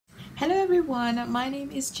Hello everyone, my name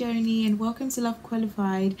is Joni and welcome to Love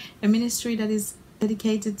Qualified, a ministry that is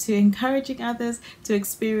dedicated to encouraging others to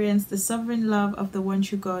experience the sovereign love of the one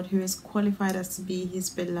true God who has qualified us to be his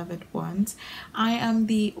beloved ones. I am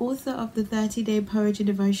the author of the 30-day poetry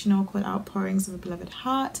devotional called Outpourings of a Beloved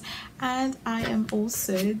Heart, and I am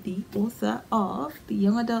also the author of the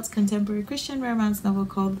young adult contemporary Christian romance novel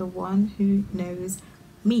called The One Who Knows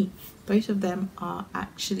Me. Both of them are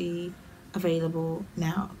actually available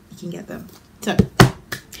now. You can get them. So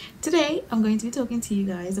today I'm going to be talking to you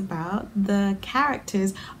guys about the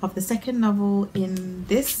characters of the second novel in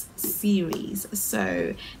this series.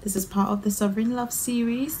 So this is part of the Sovereign Love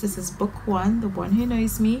series. This is book 1, The One Who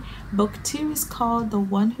Knows Me. Book 2 is called The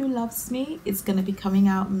One Who Loves Me. It's going to be coming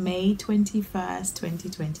out May 21st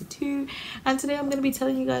 2022, and today I'm going to be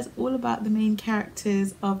telling you guys all about the main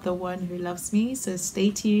characters of The One Who Loves Me, so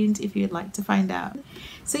stay tuned if you'd like to find out.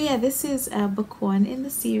 So yeah, this is book 1 in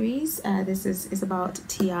the series. This is about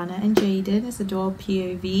Tiana and Jaden. It's a dual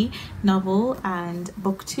POV novel, and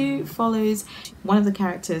book 2 follows one of the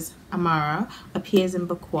characters. Amara appears in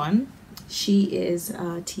book 1. She is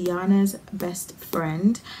Tiana's best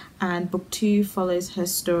friend, and book 2 follows her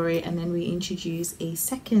story, and then we introduce a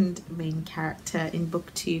second main character in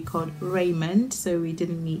book 2 called Raymond. So we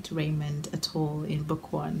didn't meet Raymond at all in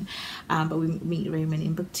book 1, but we meet Raymond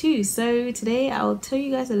in book 2. So today I'll tell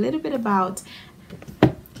you guys a little bit about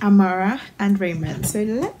Amara and Raymond. So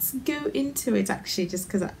let's go into it, actually, just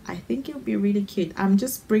because I think it'll be really cute. I'm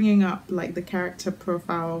just bringing up like the character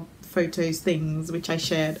profile photos things which I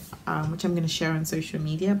shared, which I'm going to share on social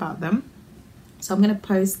media about them. So I'm going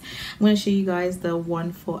to show you guys the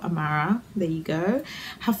one for Amara. There you go.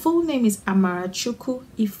 Her full name is Amara Ikezie.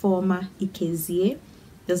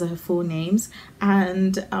 Those are her full names,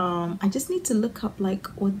 and I just need to look up like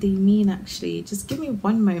what they mean. Actually, just give me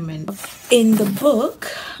one moment. In the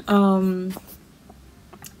book,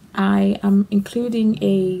 I am including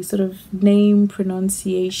a sort of name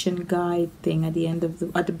pronunciation guide thing at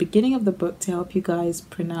the beginning of the book to help you guys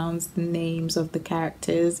pronounce the names of the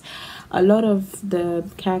characters. A lot of the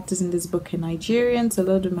characters in this book are Nigerian, so a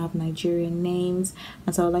lot of them have Nigerian names,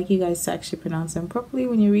 and so I'd like you guys to actually pronounce them properly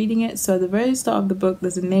when you're reading it. So at the very start of the book,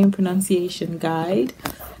 there's a name pronunciation guide.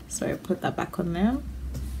 So I put that back on there.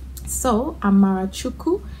 So Amara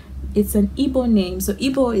Chukwu, it's an Igbo name. So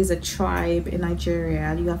Igbo is a tribe in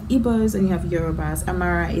Nigeria. You have Igbos and you have Yorubas.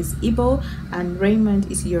 Amara is Igbo and Raymond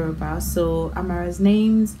is Yoruba. So Amara's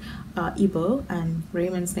names are Igbo and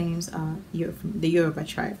Raymond's names are the Yoruba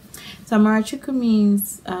tribe. So Amara Chukwu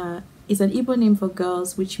means is an Igbo name for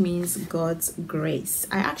girls, which means God's grace.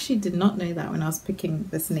 I actually did not know that when I was picking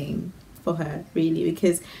this name for her, really,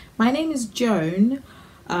 because my name is Joan.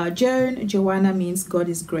 Joanna means God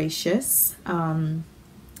is gracious.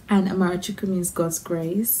 And Amara Chukwu means God's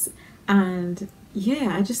grace. And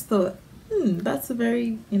yeah, I just thought, that's a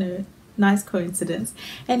very, nice coincidence.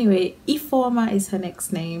 Anyway, Ifeoma is her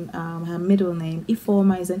next name, her middle name.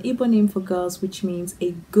 Ifeoma is an Igbo name for girls, which means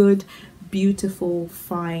a good, beautiful,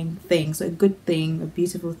 fine thing. So a good thing, a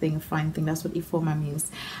beautiful thing, a fine thing. That's what Ifeoma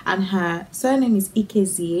means. And her surname is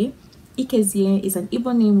Ikezie. Ikezie is an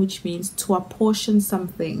Igbo name which means to apportion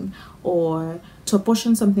something, or to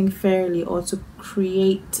apportion something fairly, or to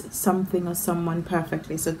create something or someone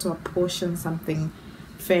perfectly. So to apportion something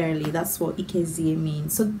fairly, that's what Ikezie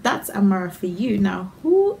means. So that's Amara for you. Now,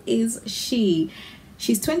 who is she?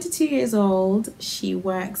 She's 22 years old. She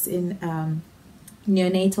works in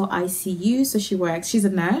neonatal ICU. So she's a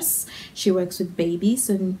nurse. She works with babies,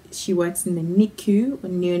 and she works in the NICU, or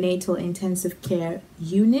neonatal intensive care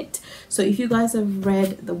unit. So if you guys have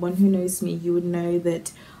read The One Who Knows Me, you would know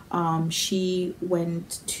that she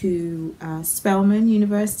went to Spelman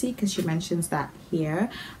University, because she mentions that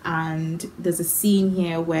here. And there's a scene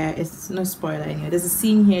here where, it's no spoiler anyway, there's a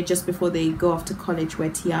scene here just before they go off to college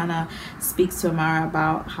where Tiana speaks to Amara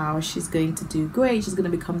about how she's going to do great. She's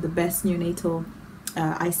going to become the best neonatal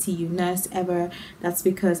ICU nurse ever. That's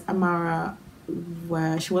because Amara,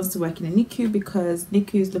 she wants to work in a NICU, because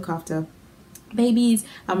NICUs look after babies.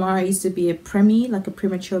 Amara used to be a preemie, like a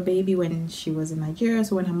premature baby, when she was in Nigeria.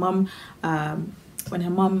 So when her mom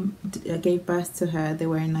gave birth to her, they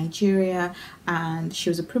were in Nigeria, and she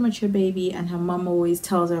was a premature baby, and her mom always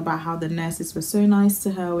tells her about how the nurses were so nice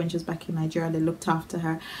to her when she was back in Nigeria. They looked after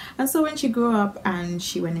her. And so when she grew up and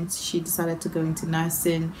she decided to go into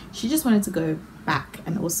nursing, she just wanted to go back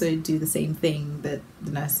and also do the same thing that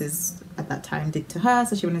the nurses at that time did to her.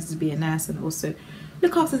 So she wanted to be a nurse and also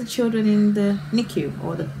look after the children in the NICU,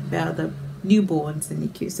 or the newborns in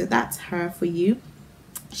NICU. So that's her for you.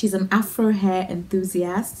 She's an afro hair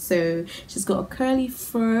enthusiast, so she's got a curly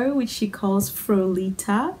fro which she calls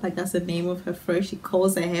Frolita, like that's the name of her fro. She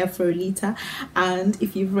calls her hair Frolita. And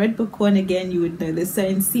if you've read book 1 again, you would know there's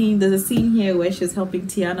a scene here where she's helping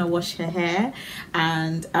Tiana wash her hair,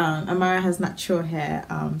 and Amara has natural hair,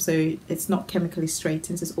 so it's not chemically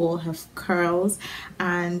straightened, it's all her curls,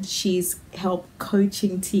 and she's helped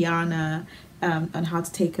coaching Tiana on how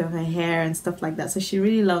to take care of her hair and stuff like that. So she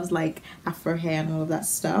really loves like afro hair and all of that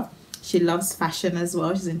stuff. She loves fashion as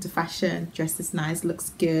well. She's into fashion, dresses nice,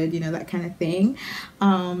 looks good, you know, that kind of thing.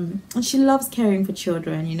 And she loves caring for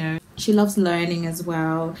children, you know. She loves learning as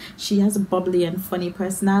well. She has a bubbly and funny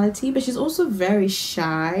personality, but she's also very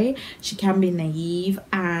shy. She can be naive,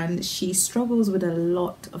 and she struggles with a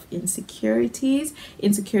lot of insecurities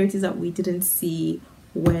that we didn't see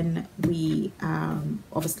when we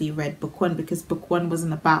obviously read book 1, because book 1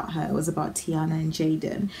 wasn't about her, it was about Tiana and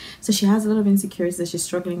Jaden. So she has a lot of insecurities that she's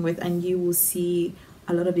struggling with, and you will see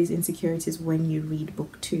a lot of these insecurities when you read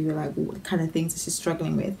book 2, like what kind of things that she's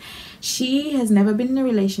struggling with. She has never been in a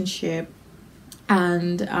relationship,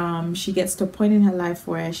 and she gets to a point in her life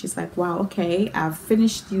where she's like, wow, okay, I've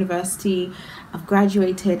finished university, I've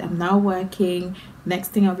graduated, I'm now working. Next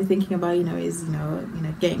thing I'll be thinking about, you know, is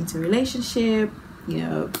getting into a relationship, you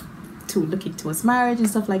know, to looking towards marriage and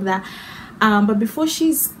stuff like that. But before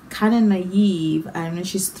she's kind of naive and when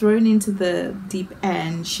she's thrown into the deep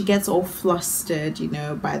end, she gets all flustered, you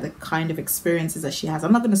know, by the kind of experiences that she has.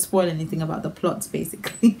 I'm not going to spoil anything about the plots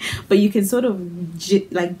basically, but you can sort of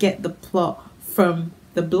like get the plot from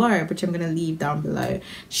the blurb, which I'm going to leave down below.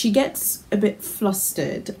 She gets a bit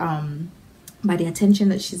flustered by the attention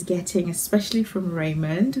that she's getting, especially from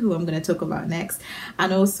Raymond, who I'm going to talk about next,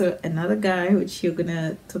 and also another guy which you're going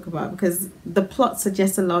to talk about, because the plot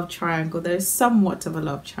suggests a love triangle. There's somewhat of a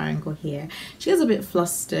love triangle here. She gets a bit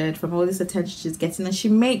flustered from all this attention she's getting, and she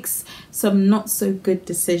makes some not so good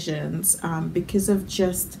decisions because of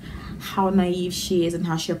just how naive she is and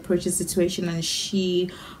how she approaches the situation, and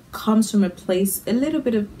she comes from a place a little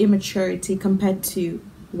bit of immaturity compared to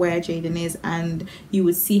where Jaden is, and you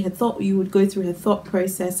would see you would go through her thought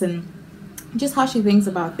process and just how she thinks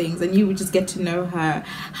about things, and you would just get to know her,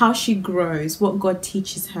 how she grows, what God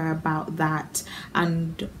teaches her about that,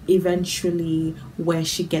 and eventually where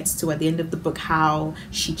she gets to at the end of the book, how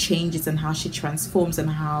she changes and how she transforms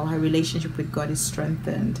and how her relationship with God is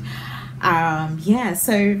strengthened. Yeah,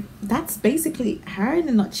 so that's basically her in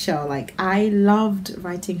a nutshell. Like, I loved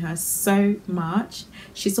writing her so much.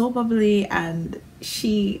 She's so bubbly, and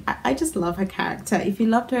I just love her character. If you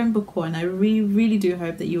loved her in book 1, I really do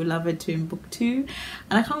hope that you will love her too in book 2,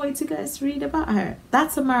 and I can't wait to guys read about her.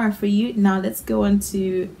 That's Amara for you. Now let's go on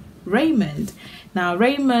to Raymond. Now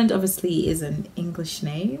Raymond obviously is an English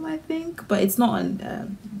name, I think, but it's not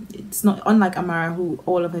unlike Amara, who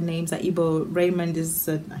all of her names are Igbo. Raymond is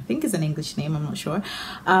I think is an English name, I'm not sure,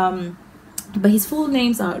 but his full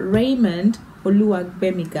names are Raymond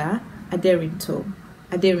Oluwagbemiga Aderinto.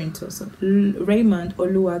 So Raymond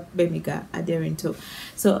Oluwagbemiga Aderinto.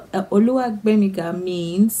 So Oluwagbemiga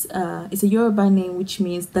means it's a Yoruba name which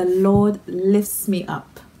means the Lord lifts me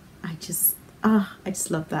up. I just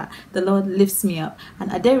love that. The Lord lifts me up.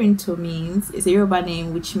 And Aderinto means, it's a Yoruba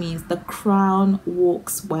name which means the crown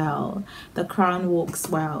walks well. The crown walks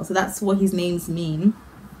well. So that's what his names mean.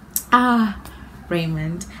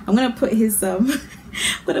 Raymond. I'm gonna put his I'm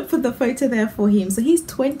gonna put the photo there for him. So he's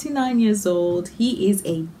 29 years old. He is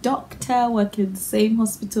a doctor working in the same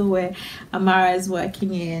hospital where Amara is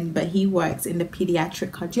working in, but he works in the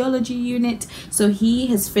pediatric cardiology unit. So he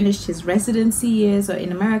has finished his residency years. So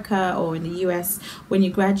in America or in the US, when you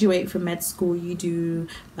graduate from med school, you do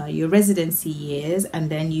your residency years, and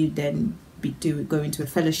then you go into a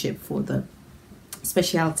fellowship for the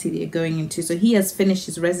specialty that you're going into. So he has finished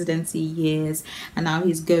his residency years, and now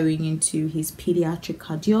he's going into his pediatric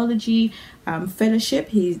cardiology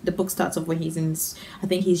fellowship. The book starts off when he's in, I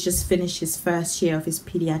think he's just finished his first year of his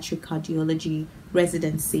pediatric cardiology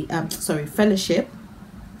fellowship.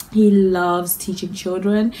 He loves teaching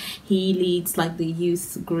children. He leads like the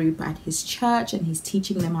youth group at his church, and he's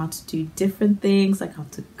teaching them how to do different things, like how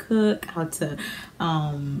to cook, how to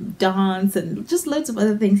dance, and just loads of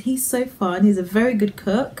other things. He's so fun. He's a very good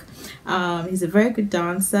cook. He's a very good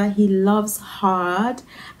dancer. He loves hard,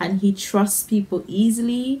 and he trusts people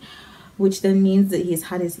easily, which then means that he's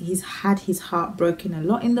had his heart broken a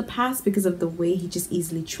lot in the past because of the way he just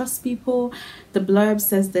easily trusts people. The blurb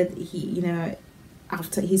says that he,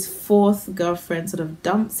 after his fourth girlfriend sort of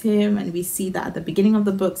dumps him, and we see that at the beginning of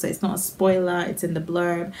the book, so it's not a spoiler, it's in the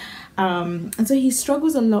blurb. And so he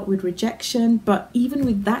struggles a lot with rejection, but even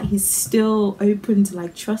with that, he's still open to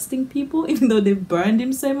like trusting people, even though they've burned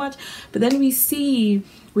him so much. But then we see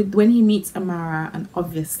when he meets Amara, and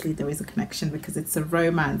obviously there is a connection because it's a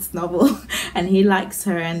romance novel and he likes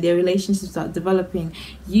her and their relationship start developing,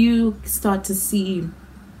 you start to see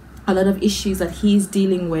a lot of issues that he's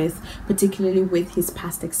dealing with, particularly with his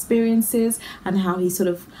past experiences, and how he sort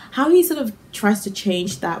of tries to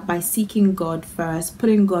change that by seeking God first,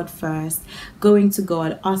 putting God first, going to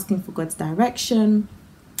God, asking for God's direction,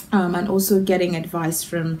 and also getting advice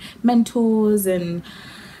from mentors and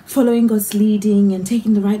following God's leading and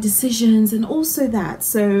taking the right decisions, and also that.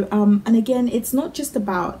 So and again, it's not just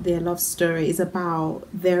about their love story, it's about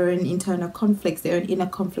their own internal conflicts, their own inner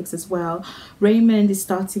conflicts as well. Raymond is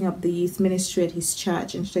starting up the youth ministry at his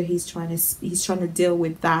church, and so he's trying to deal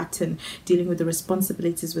with that and dealing with the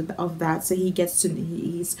responsibilities of that. So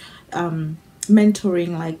he's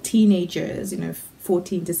mentoring like teenagers,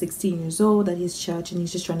 14 to 16 years old at his church, and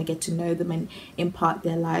he's just trying to get to know them and impart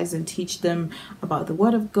their lives and teach them about the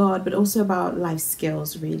word of God, but also about life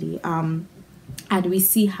skills, really. And we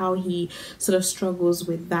see how he sort of struggles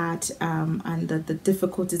with that, and the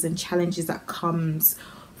difficulties and challenges that comes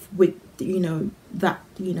with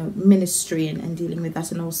ministry and dealing with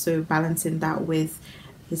that, and also balancing that with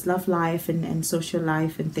his love life and social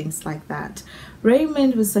life and things like that.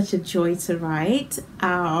 Raymond was such a joy to write.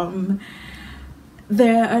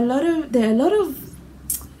 There are a lot of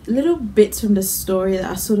little bits from the story that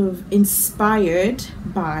are sort of inspired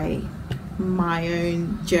by my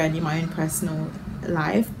own journey, my own personal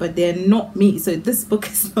life, but they're not me. So this book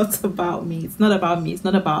is not about me. It's not about me. It's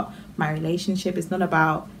not about my relationship. It's not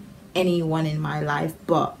about anyone in my life,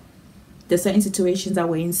 but there's certain situations that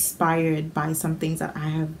were inspired by some things that I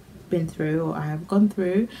have been through or I have gone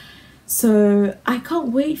through. So I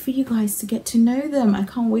can't wait for you guys to get to know them. I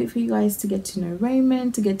can't wait for you guys to get to know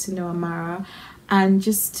Raymond, to get to know Amara, and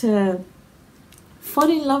just to fall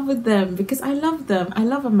in love with them, because I love them. I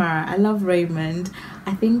love Amara. I love Raymond.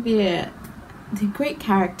 I think they're great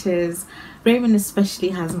characters. Raymond especially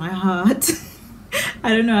has my heart. I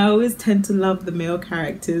don't know, I always tend to love the male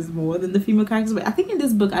characters more than the female characters, but I think in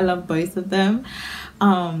this book I love both of them.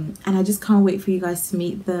 And I just can't wait for you guys to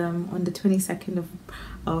meet them on the 22nd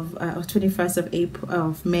or 21st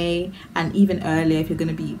of May, and even earlier if you're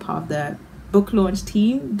going to be part of the book launch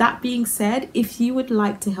team. That being said, if you would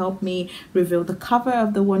like to help me reveal the cover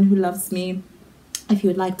of The One Who Loves Me, if you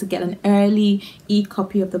would like to get an early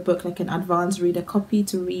e-copy of the book, like an advanced reader copy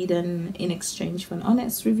to read and in exchange for an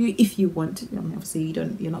honest review, if you want to, I mean, obviously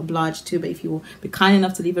you're not obliged to, but if you will be kind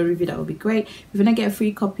enough to leave a review, that would be great. If you want to get a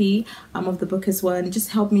free copy of the book as well, and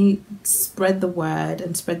just help me spread the word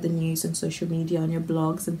and spread the news on social media, on your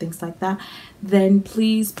blogs and things like that, then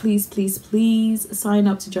please sign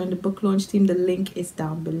up to join the book launch team. The link is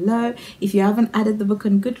down below. If you haven't added the book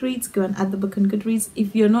on Goodreads, go and add the book on Goodreads.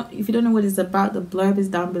 If you don't know what it's about, the blurb is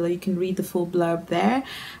down below. You can read the full blurb there.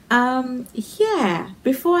 Yeah,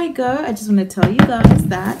 before I go, I just want to tell you guys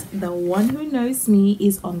that The One Who Knows Me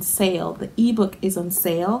is on sale. The ebook is on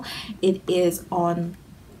sale. It is on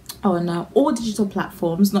all digital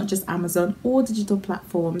platforms, not just Amazon, all digital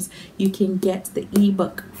platforms. You can get the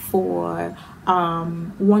ebook for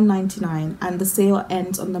 $1.99, and the sale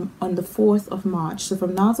ends on the 4th of March. So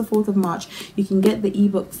from now to 4th of March, you can get the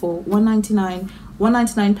ebook for $1.99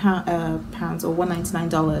 pounds or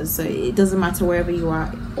 $1.99. So it doesn't matter wherever you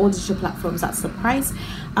are, all digital platforms, that's the price.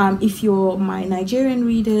 If you're my Nigerian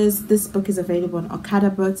readers, this book is available on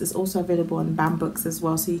Okada Books. It's also available on BAM Books as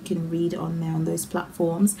well, so you can read on there on those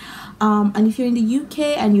platforms. And if you're in the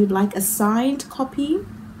UK and you'd like a signed copy,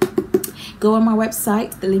 go on my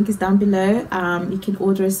website, the link is down below. You can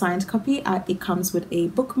order a signed copy. It comes with a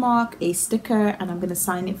bookmark, a sticker, and I'm going to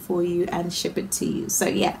sign it for you and ship it to you. So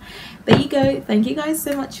yeah, there you go. Thank you guys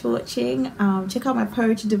so much for watching. Check out my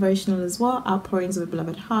poetry devotional as well, Outpourings of a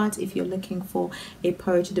Beloved Heart, if you're looking for a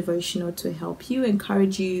poetry devotional to help you,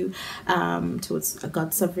 encourage you towards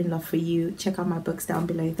God's sovereign love for you. Check out my books down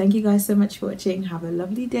below. Thank you guys so much for watching. Have a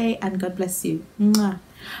lovely day and God bless you. Mwah.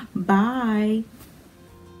 Bye.